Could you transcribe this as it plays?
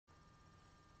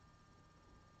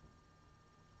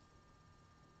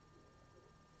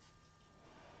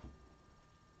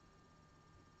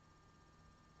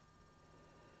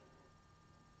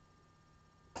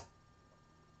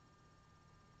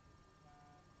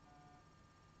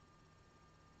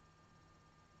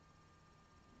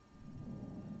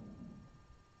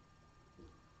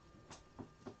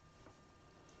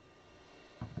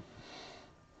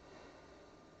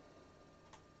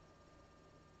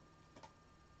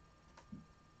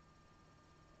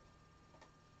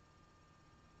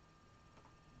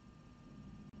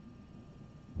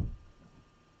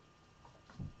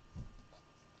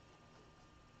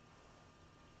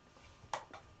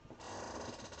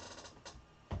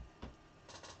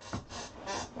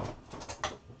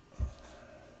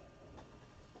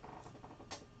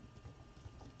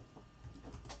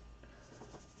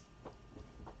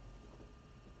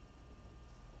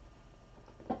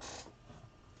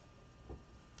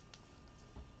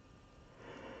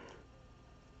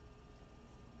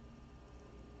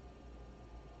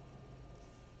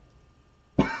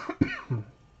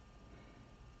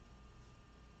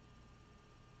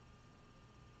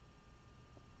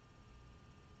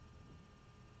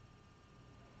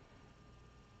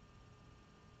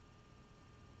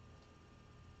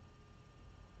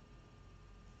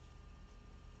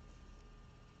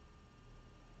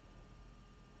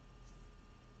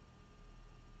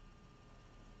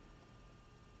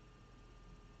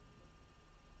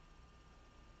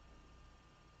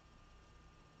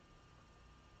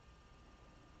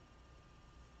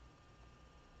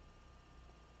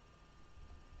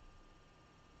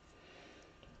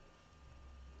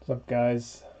Look,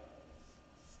 guys,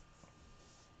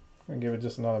 I'm gonna give it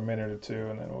just another minute or two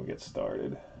and then we'll get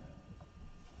started.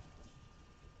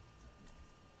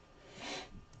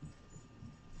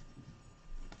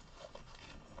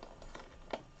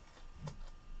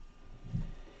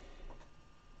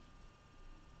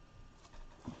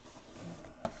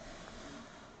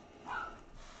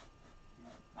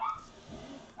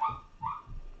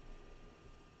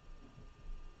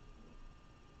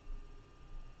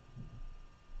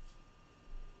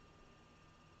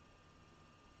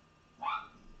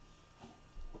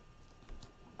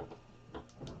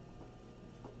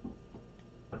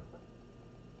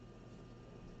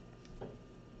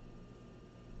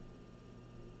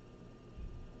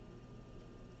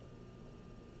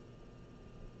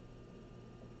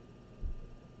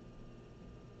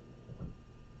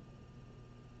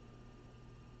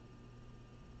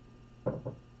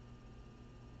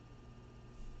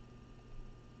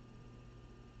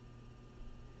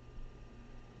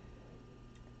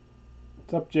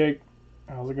 What's up, Jake?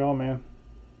 How's it going, man?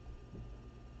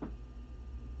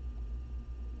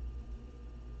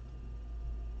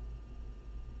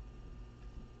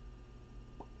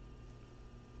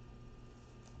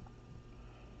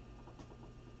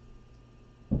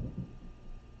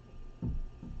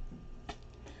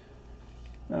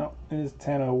 Well, it is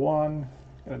 10:01.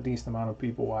 Got a decent amount of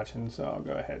people watching, so I'll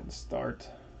go ahead and start.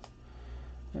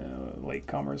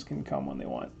 Latecomers can come when they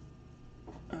want.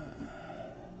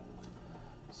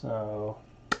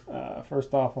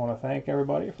 First off, I want to thank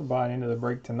everybody for buying into the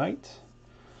break tonight.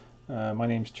 My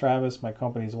name's Travis. My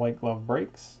company's White Glove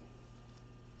Breaks.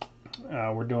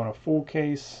 We're doing a full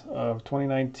case of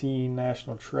 2019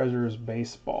 National Treasures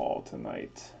Baseball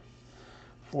tonight.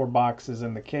 4 boxes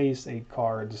in the case, 8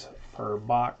 cards per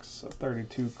box, so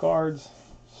 32 cards.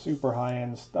 Super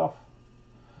high-end stuff.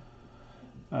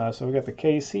 So we got the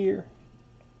case here.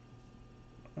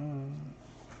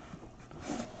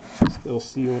 Still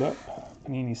sealed up,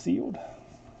 panini sealed.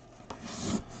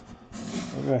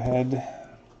 We'll go ahead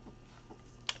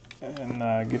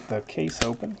and get the case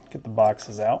open, get the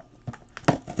boxes out.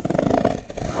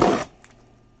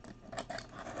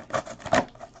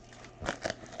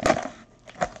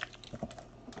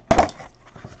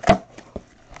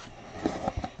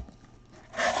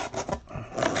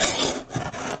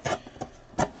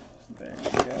 There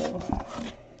you go.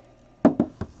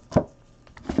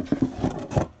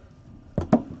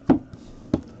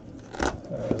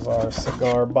 There's our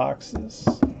cigar boxes.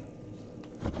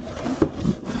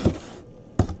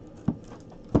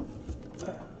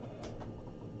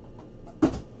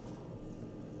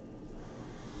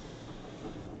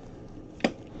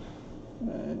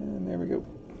 And there we go,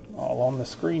 all on the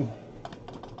screen.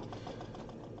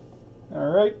 All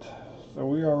right, so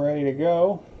we are ready to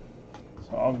go.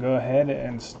 So I'll go ahead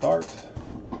and start.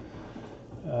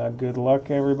 Good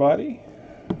luck, everybody.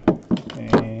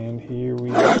 And here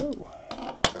we go.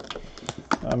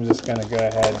 I'm just going to go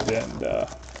ahead and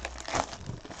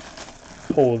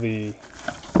pull the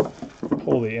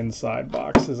inside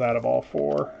boxes out of all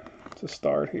 4 to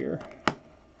start here.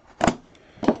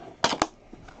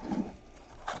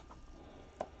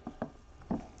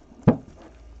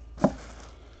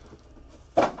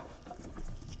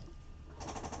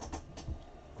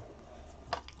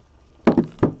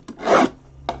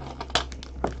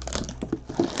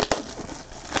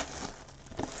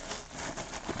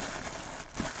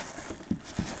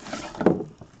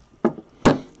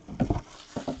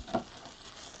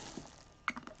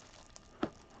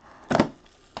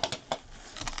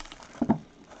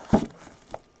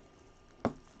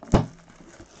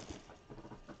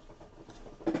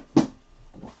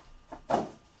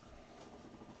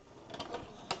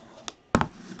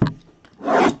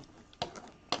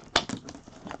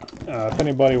 If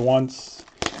anybody wants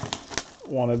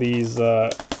one of these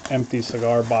empty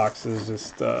cigar boxes,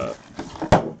 just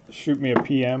shoot me a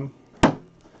PM.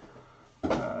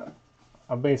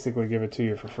 I'll basically give it to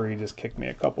you for free. Just kick me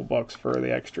a couple bucks for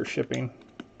the extra shipping.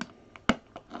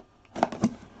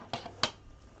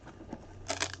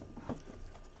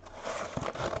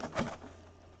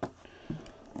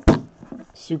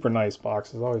 Super nice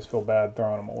boxes. I always feel bad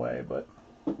throwing them away, but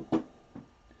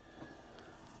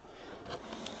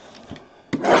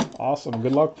awesome.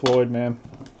 Good luck, Floyd, man.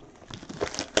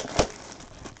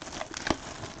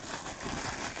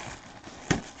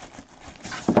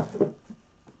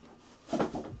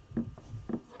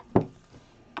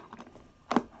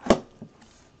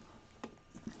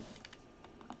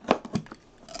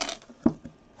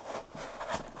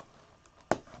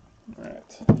 All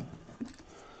right.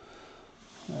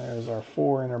 There's our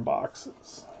 4 inner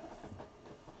boxes.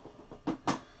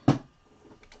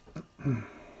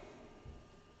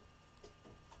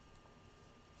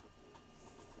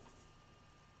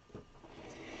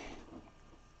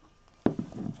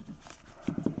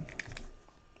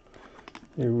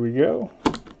 Here we go.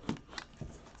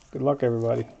 Good luck,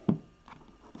 everybody.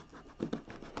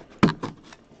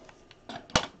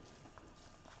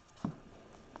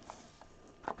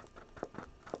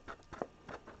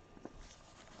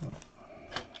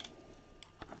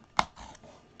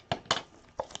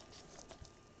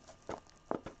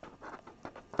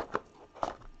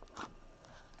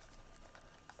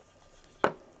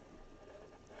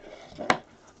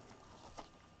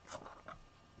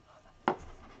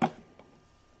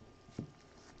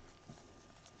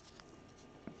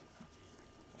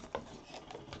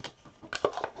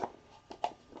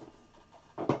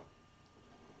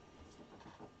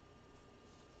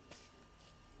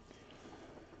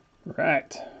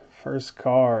 Right, first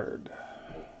card.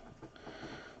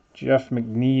 Jeff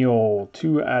McNeil,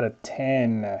 2 out of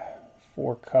 10,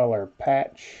 4-color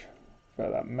patch for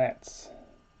the Mets.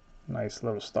 Nice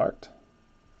little start.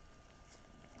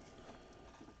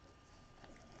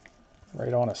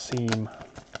 Right on a seam.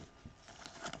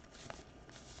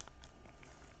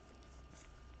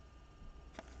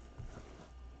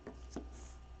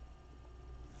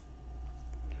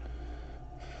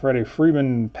 Freddie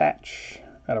Freeman patch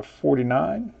out of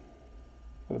 49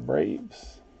 for the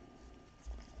Braves.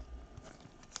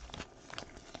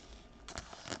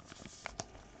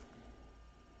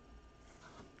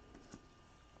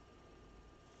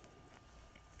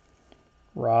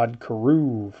 Rod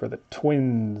Carew for the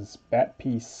Twins, bat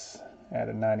piece out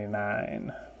of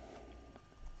 99.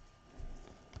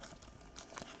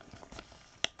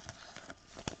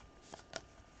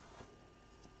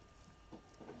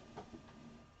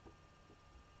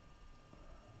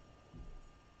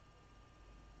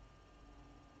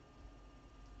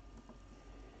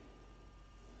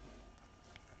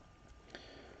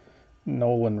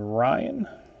 Nolan Ryan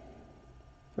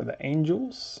for the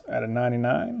Angels out of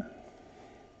 99.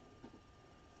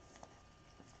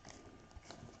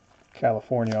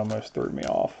 California almost threw me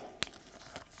off.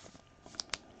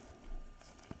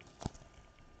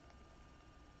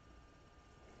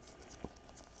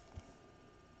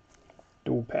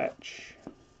 Dual patch.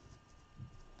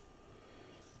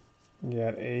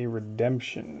 Got a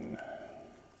redemption.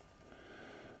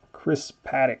 Chris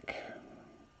Paddock.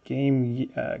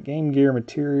 Game Gear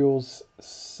Materials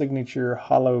signature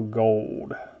hollow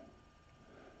gold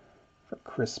for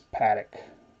Chris Paddock.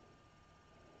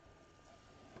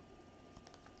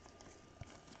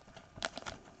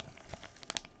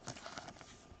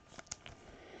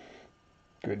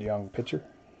 Good young pitcher.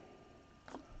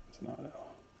 It's not a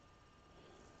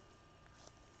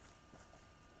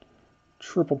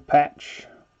triple patch.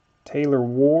 Taylor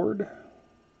Ward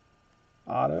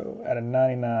auto at a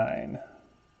 99.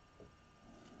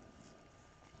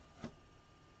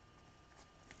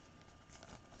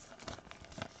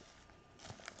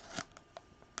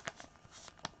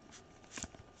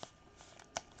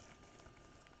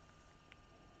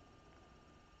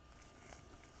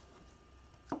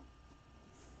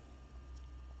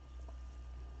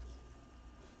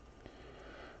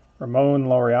 Ramon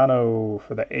Laureano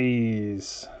for the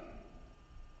A's.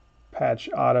 Patch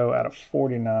auto out of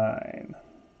 49.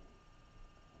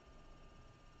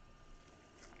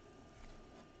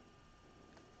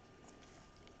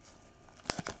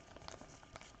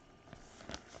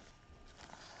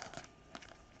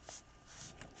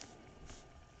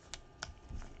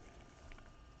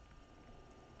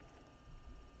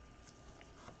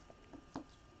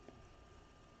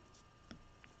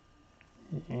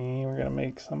 And we're going to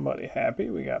make somebody happy.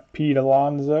 We got Pete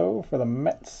Alonso for the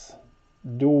Mets.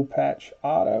 Dual patch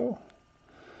auto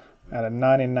at a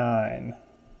 99.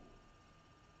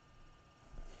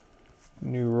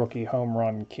 New rookie home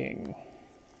run king.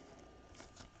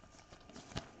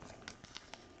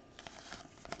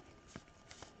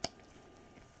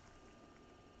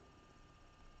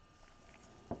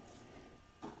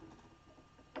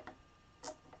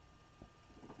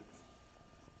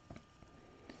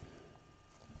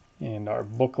 And our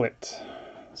booklet,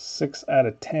 6 out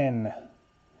of 10.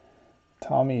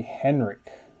 Tommy Henrich,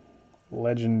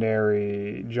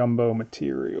 legendary jumbo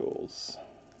materials.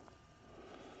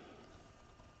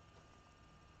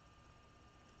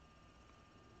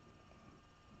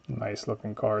 Nice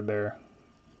looking card there.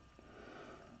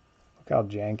 Look how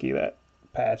janky that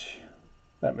patch,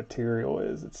 that material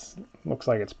is. It looks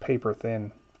like it's paper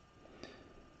thin.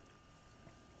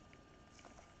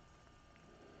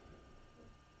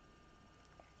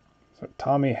 So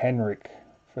Tommy Henrich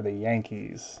for the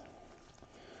Yankees.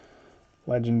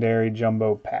 Legendary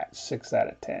jumbo patch, 6 out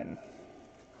of 10.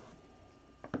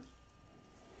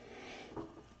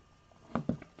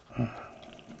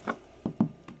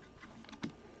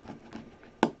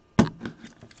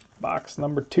 Box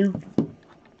number 2.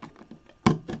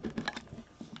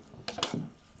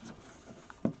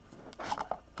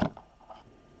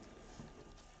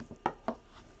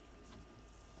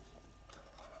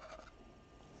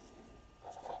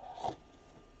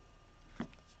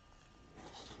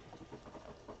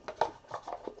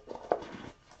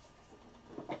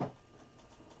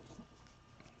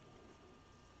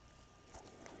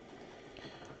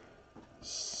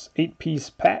 8-piece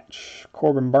patch,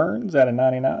 Corbin Burnes out of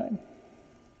 99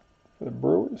 for the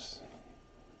Brewers.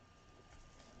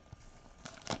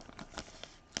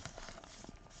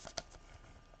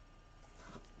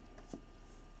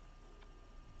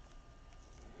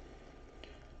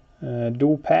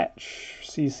 Dual patch,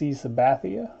 CC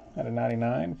Sabathia out of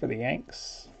 99 for the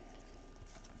Yanks.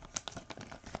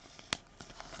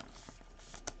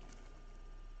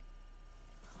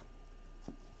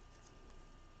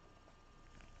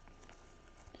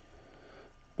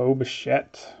 Bo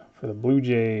Bichette for the Blue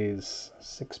Jays,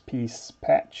 6-piece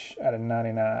patch out of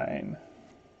 99.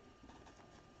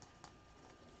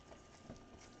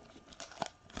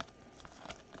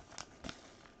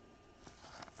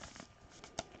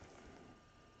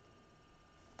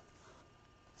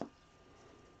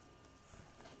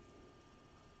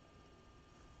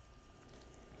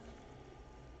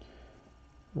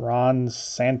 Ron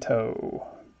Santo,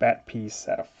 bat piece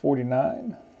out of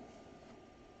 49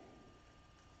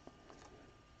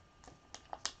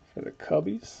 for the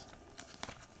Cubbies.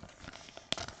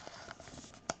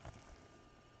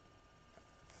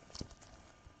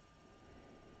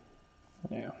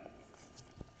 Yeah.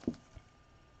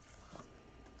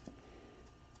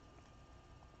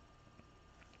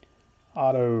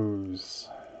 Autos.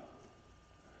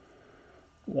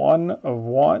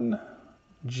 1/1.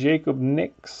 Jacob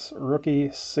Nix,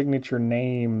 rookie signature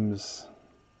names.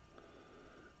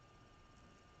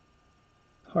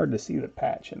 Hard to see the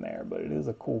patch in there, but it is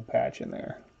a cool patch in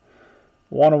there.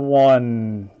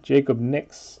 1/1. Jacob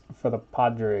Nix for the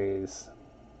Padres.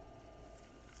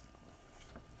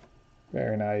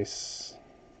 Very nice.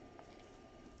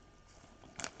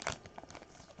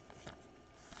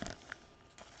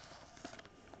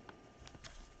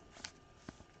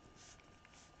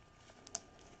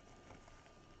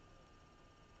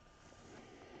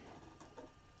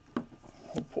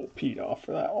 I'll pull Pete off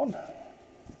for that one.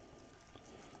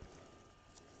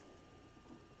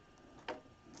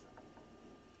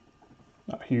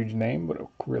 Not a huge name, but a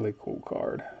really cool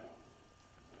card.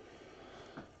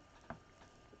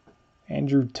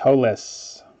 Andrew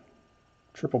Toles,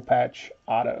 triple patch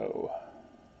auto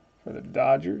for the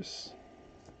Dodgers.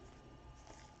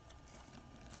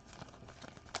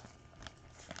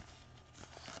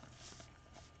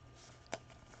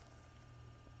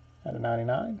 Out of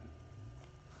 99.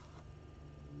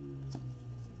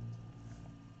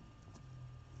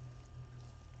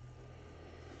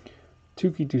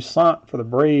 Touki Toussaint for the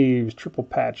Braves, triple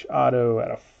patch auto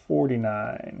out of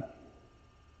 49.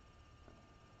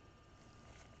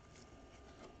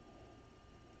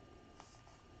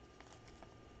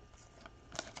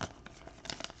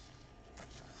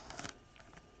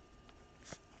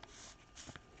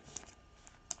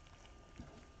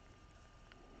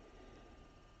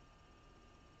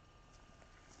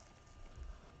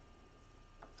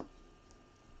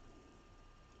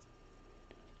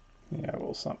 Yeah, a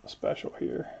little something special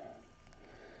here.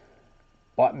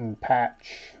 Button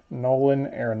patch, Nolan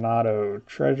Arenado,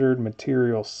 treasured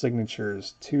material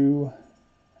signatures, 2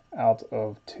 out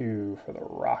of 2 for the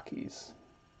Rockies.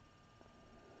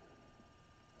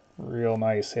 Real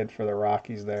nice hit for the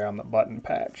Rockies there on the button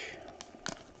patch.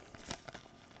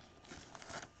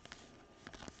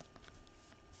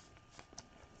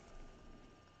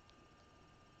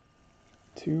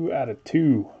 Two out of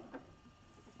 2.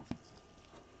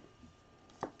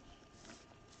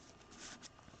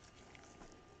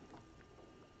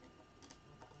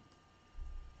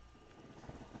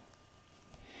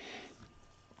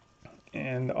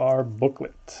 And our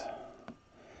booklet.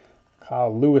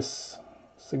 Kyle Lewis,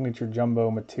 signature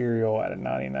jumbo material out of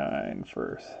 99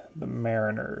 for the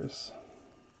Mariners.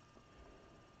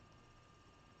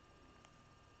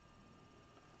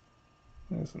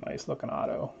 It's a nice looking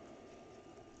auto.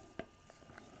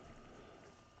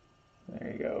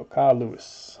 There you go, Kyle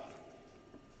Lewis.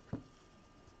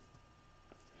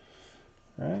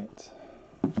 All right.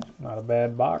 Not a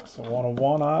bad box. A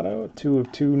 1/1 auto, a 2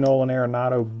 of 2 Nolan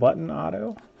Arenado button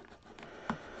auto.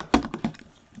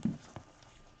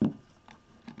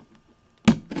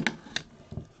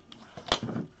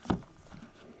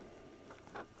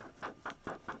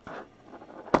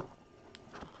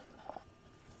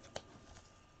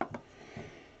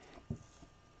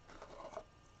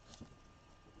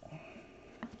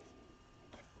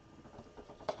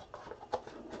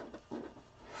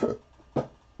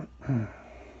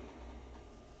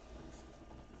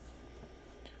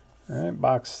 All right,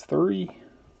 box 3.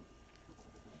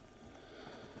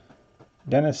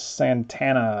 Dennis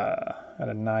Santana out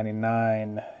of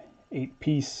 99,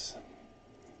 8-piece.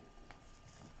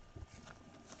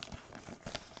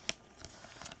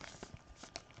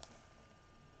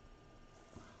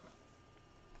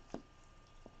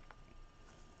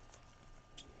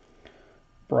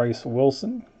 Bryce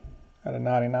Wilson out of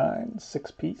 99,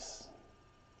 6-piece.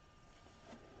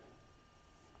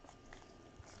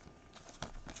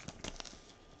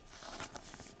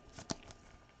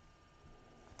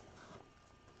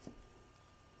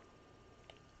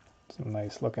 Some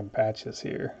nice looking patches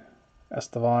here.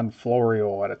 Estevan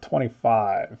Florial at a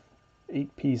 25,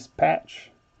 8-piece patch.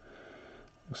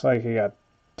 Looks like he got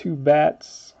 2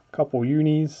 bats, a couple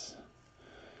unis,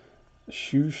 a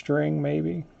shoestring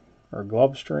maybe, or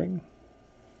glove string.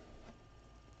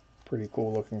 Pretty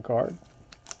cool looking card.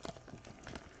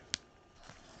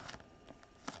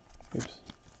 Oops.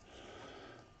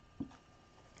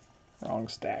 Wrong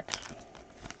stack.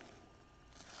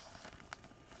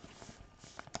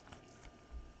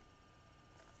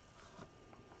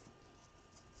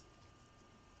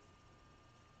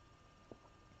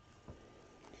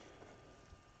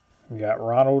 We got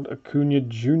Ronald Acuna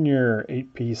Jr.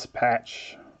 8-piece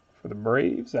patch for the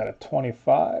Braves at a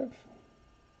 25.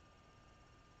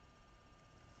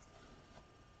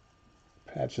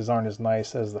 Patches aren't as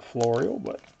nice as the Florial,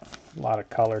 but a lot of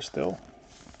color still.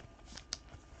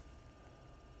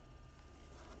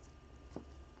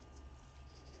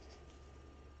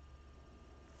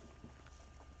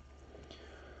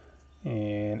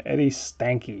 And Eddie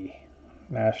Stanky,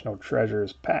 National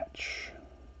Treasures patch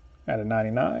at a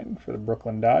 99 for the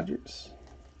Brooklyn Dodgers.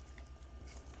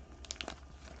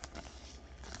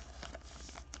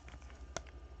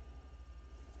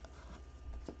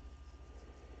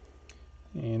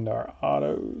 And our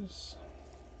autos.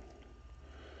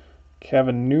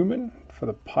 Kevin Newman for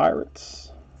the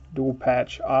Pirates, dual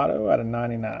patch auto at a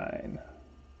 99.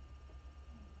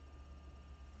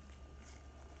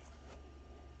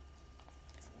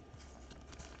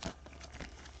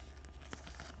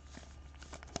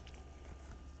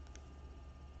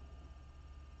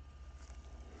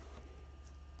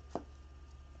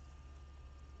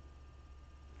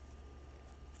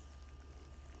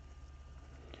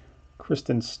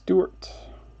 Kristen Stewart,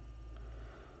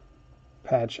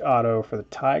 patch auto for the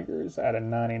Tigers at a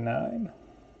 99.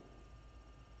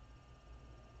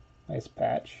 Nice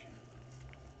patch.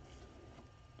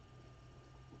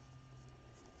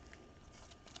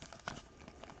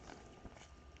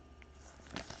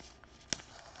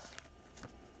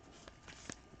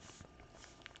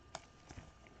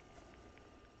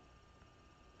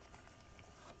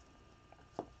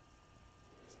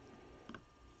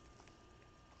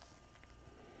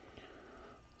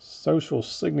 Social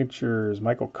Signatures,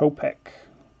 Michael Kopech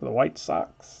for the White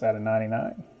Sox at a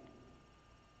 99.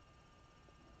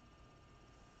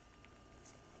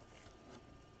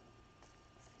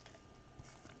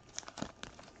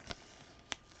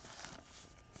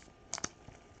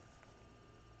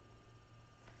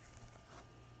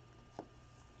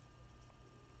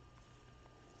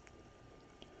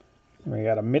 We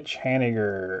got a Mitch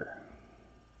Haniger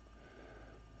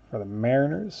for the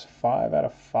Mariners, 5 out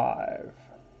of 5.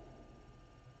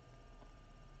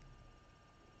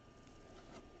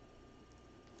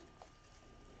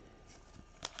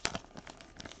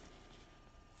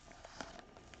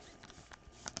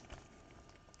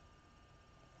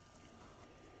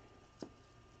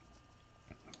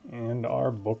 And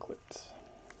our booklet.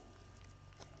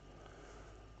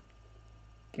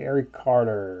 Gary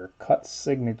Carter, cut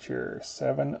signature,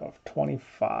 7 of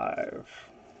 25.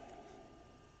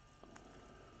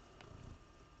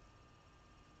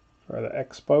 For the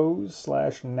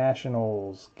Expos /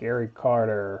 Nationals, Gary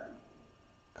Carter,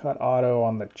 cut auto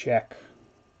on the check.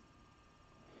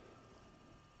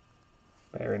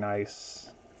 Very nice.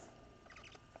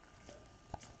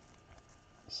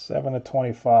 7 of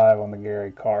 25 on the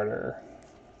Gary Carter.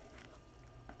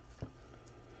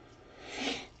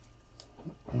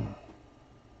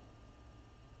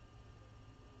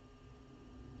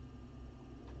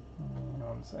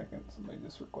 One second, somebody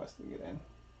just requested to get in.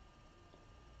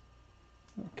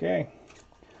 Okay,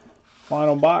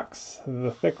 final box,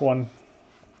 the thick one.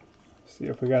 See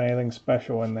if we got anything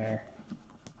special in there.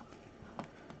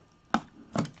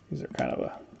 These are kind of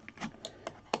a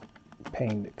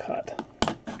pain to cut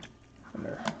when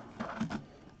they're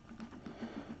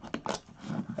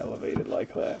elevated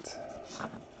like that.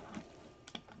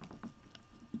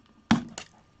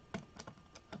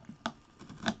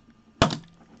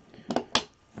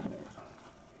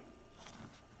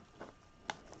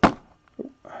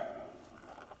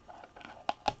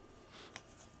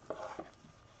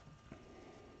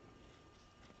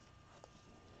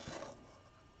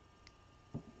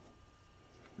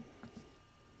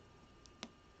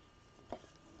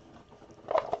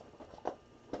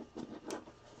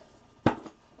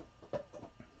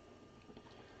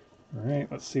 All right,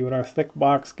 let's see what our thick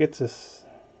box gets us.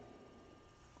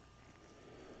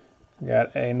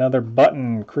 Got another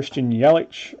button, Christian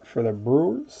Yelich for the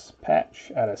Brewers. Patch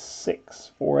out of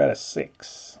 6. 4 out of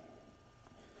 6.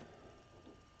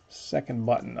 Second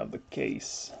button of the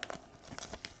case.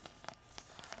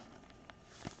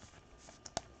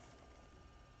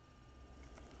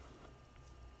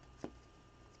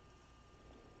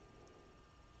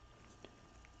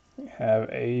 We have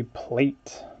a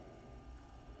plate.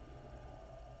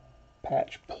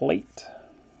 Patch plate.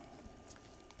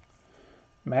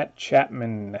 Matt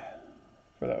Chapman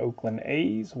for the Oakland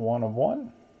A's, 1 of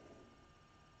 1.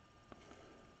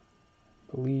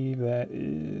 I believe that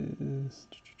is,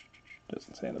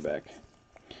 doesn't say in the back.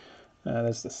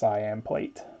 That's the cyan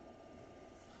plate.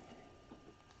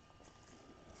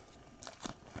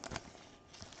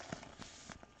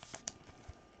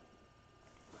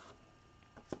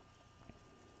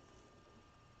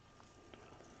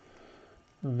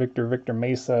 Victor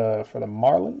Mesa for the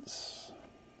Marlins.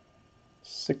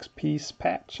 6-piece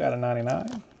patch out of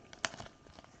 99.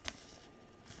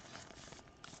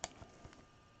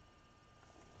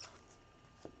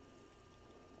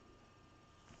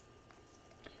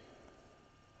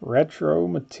 Retro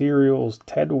Materials,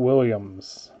 Ted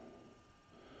Williams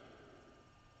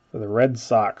for the Red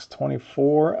Sox,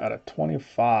 24 out of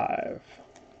 25.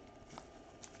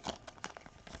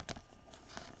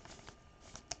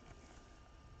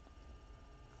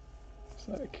 Just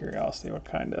out of curiosity, what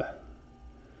kind of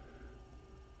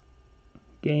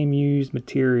game used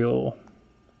material?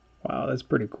 Wow, that's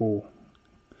pretty cool.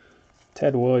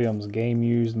 Ted Williams, game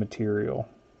used material.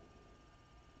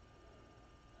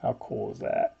 How cool is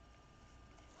that?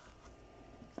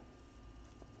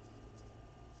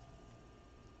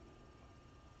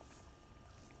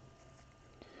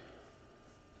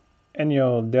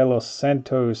 Enyo De Los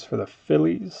Santos for the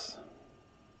Phillies.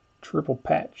 Triple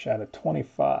patch out of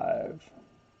 25.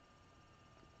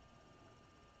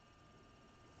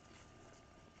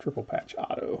 Triple patch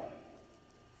auto.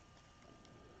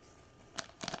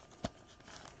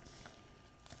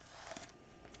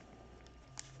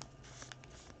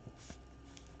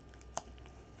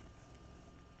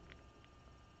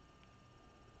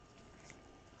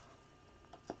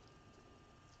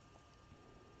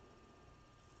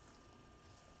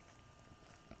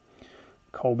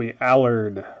 Colby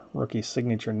Allard, rookie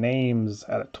signature names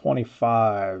out of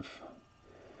 25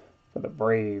 for the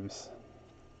Braves.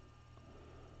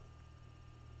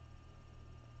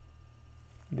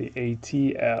 The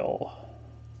ATL.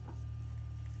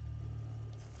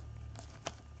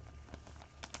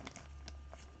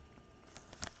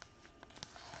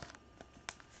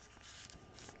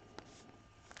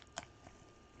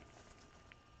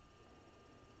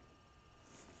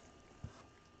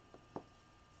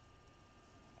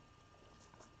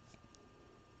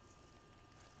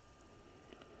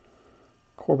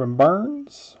 Corbin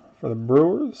Burns for the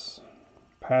Brewers.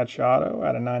 Patch auto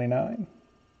out of 99.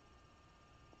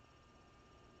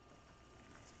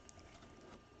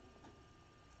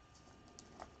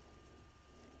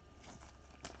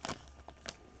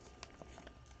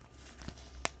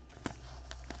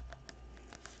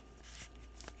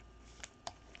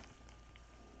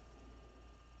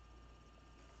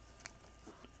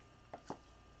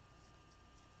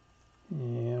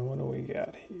 And what do we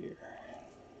got here?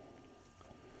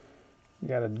 We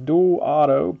got a dual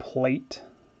auto plate.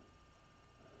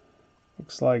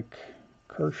 Looks like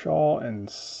Kershaw and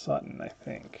Sutton, I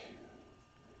think.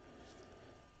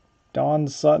 Don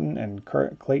Sutton and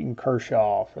Clayton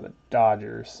Kershaw for the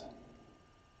Dodgers.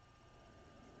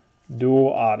 Dual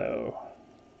auto.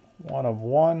 1 of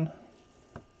 1.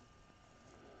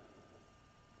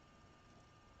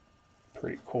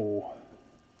 Pretty cool.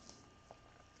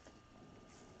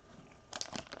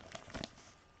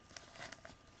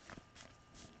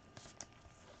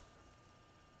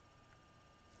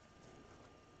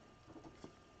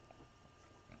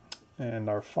 And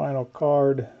our final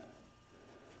card,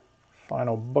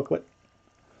 final booklet.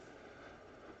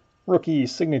 Rookie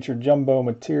signature jumbo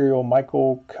material,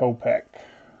 Michael Kopech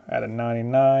out of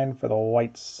 99 for the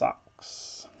White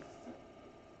Sox.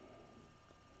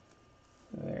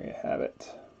 There you have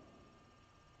it.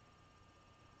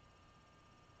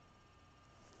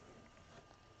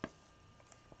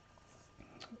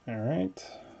 All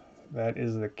right, that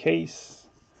is the case.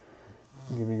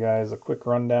 I'll give you guys a quick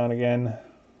rundown again.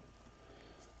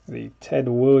 The Ted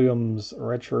Williams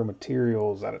retro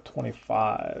materials out of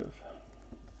 25.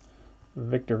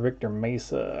 Victor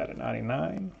Mesa out of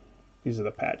 99. These are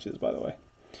the patches, by the way.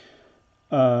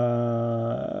 Who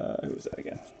was that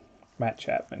again? Matt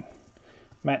Chapman.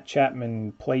 Matt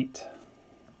Chapman plate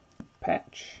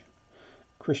patch.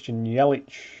 Christian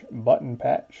Yelich button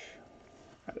patch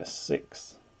out of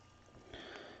 6.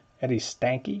 Eddie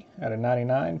Stanky at a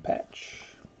 99 patch.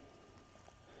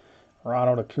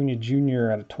 Ronald Acuna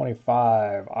Jr. at a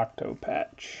 25 Octo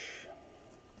patch.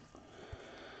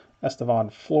 Estevan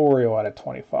Florio at a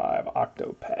 25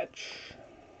 Octo patch.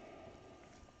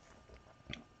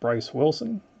 Bryce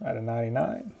Wilson at a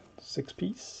 99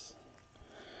 6-piece.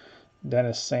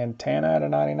 Dennis Santana at a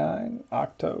 99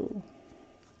 Octo.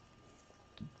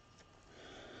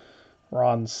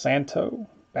 Ron Santo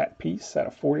bat piece at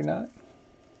a 49.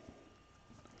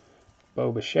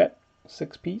 Bo Bichette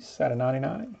 6-piece at a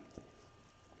 99.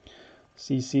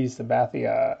 CC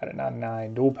Sabathia at a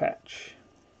 99 dual patch.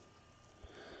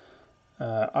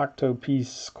 Octo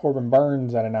piece Corbin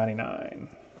Burns at a 99.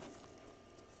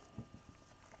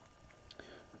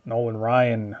 Nolan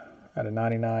Ryan at a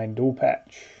 99 dual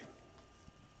patch.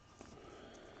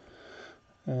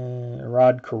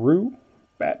 Rod Carew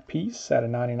bat piece at a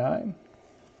 99.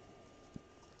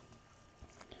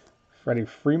 Freddie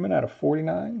Freeman at a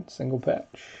 49 single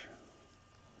patch.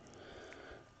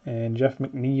 And Jeff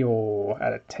McNeil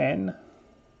at a 10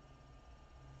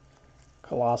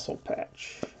 colossal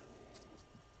patch.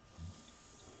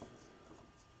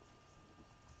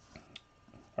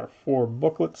 Our 4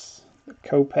 booklets. The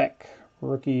Kopech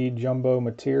rookie jumbo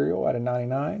material at a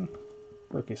 99.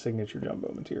 Rookie signature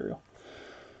jumbo material.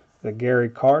 The Gary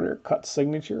Carter cut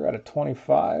signature at a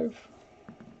 25.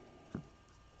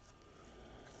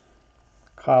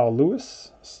 Kyle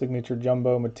Lewis signature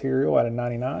jumbo material at a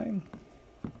 99.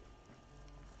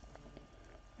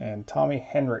 And Tommy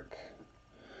Henrik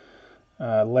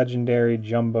legendary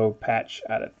jumbo patch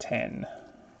at a 10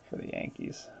 for the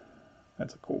Yankees.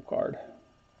 That's a cool card.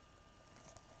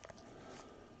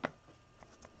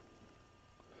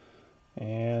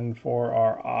 And for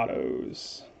our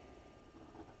autos,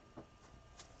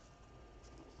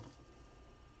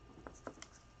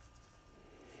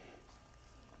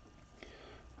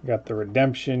 we got the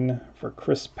redemption for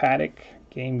Chris Paddock,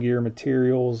 Game Gear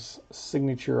Materials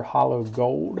signature hollow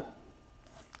gold.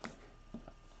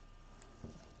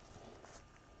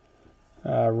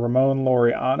 Ramon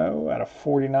Laureano at a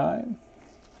 49.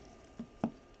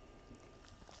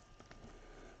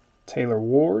 Taylor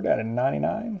Ward at a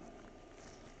 99.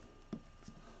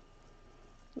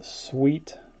 The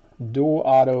sweet dual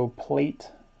auto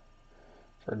plate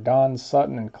for Don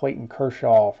Sutton and Clayton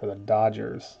Kershaw for the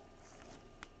Dodgers.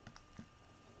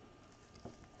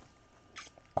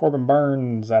 Corbin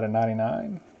Burns at a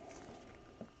 99.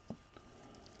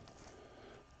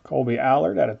 Colby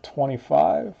Allard at a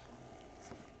 25.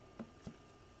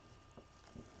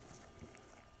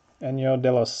 Enyo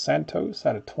de los Santos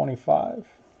at a 25.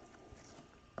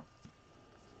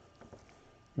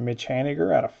 Mitch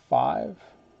Haniger at a 5.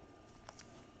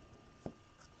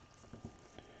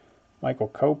 Michael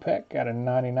Kopech at a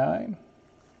 99.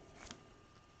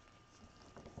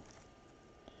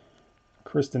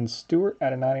 Kristen Stewart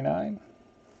at a 99.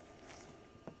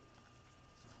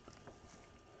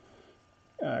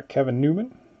 Kevin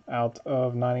Newman out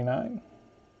of 99.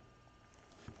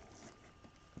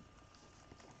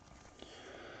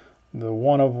 The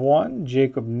 1 of 1,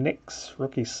 Jacob Nix,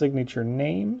 rookie signature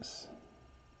names.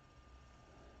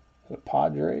 The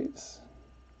Padres.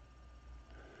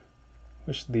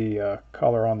 Wish the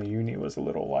color on the uni was a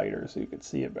little lighter so you could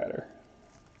see it better.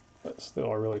 But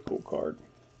still a really cool card.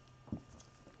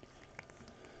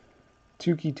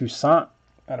 Touki Toussaint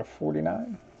out of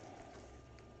 49.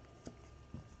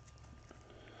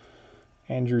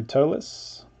 Andrew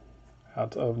Tolis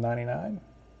out of 99.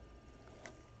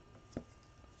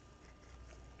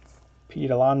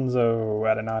 Pete Alonso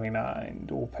out of 99,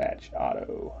 dual patch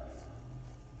auto.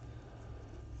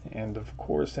 And of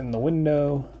course in the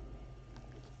window,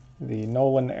 the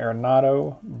Nolan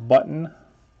Arenado button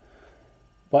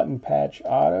patch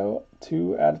auto,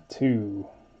 2 out of 2.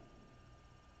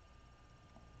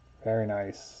 Very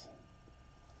nice.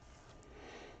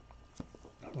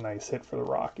 Nice hit for the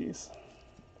Rockies.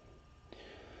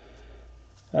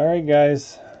 Alright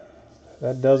guys,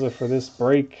 that does it for this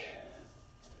break.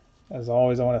 As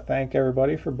always, I want to thank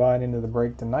everybody for buying into the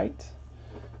break tonight.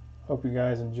 Hope you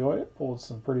guys enjoyed it. Pulled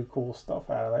some pretty cool stuff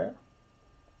out of there.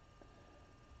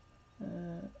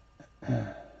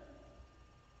 There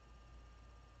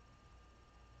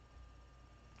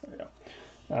we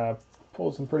go.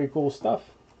 Pulled some pretty cool stuff.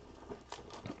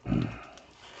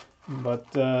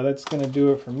 But that's going to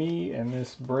do it for me in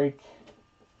this break.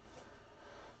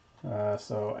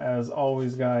 So as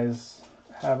always guys,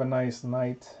 have a nice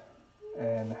night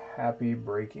and happy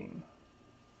breaking.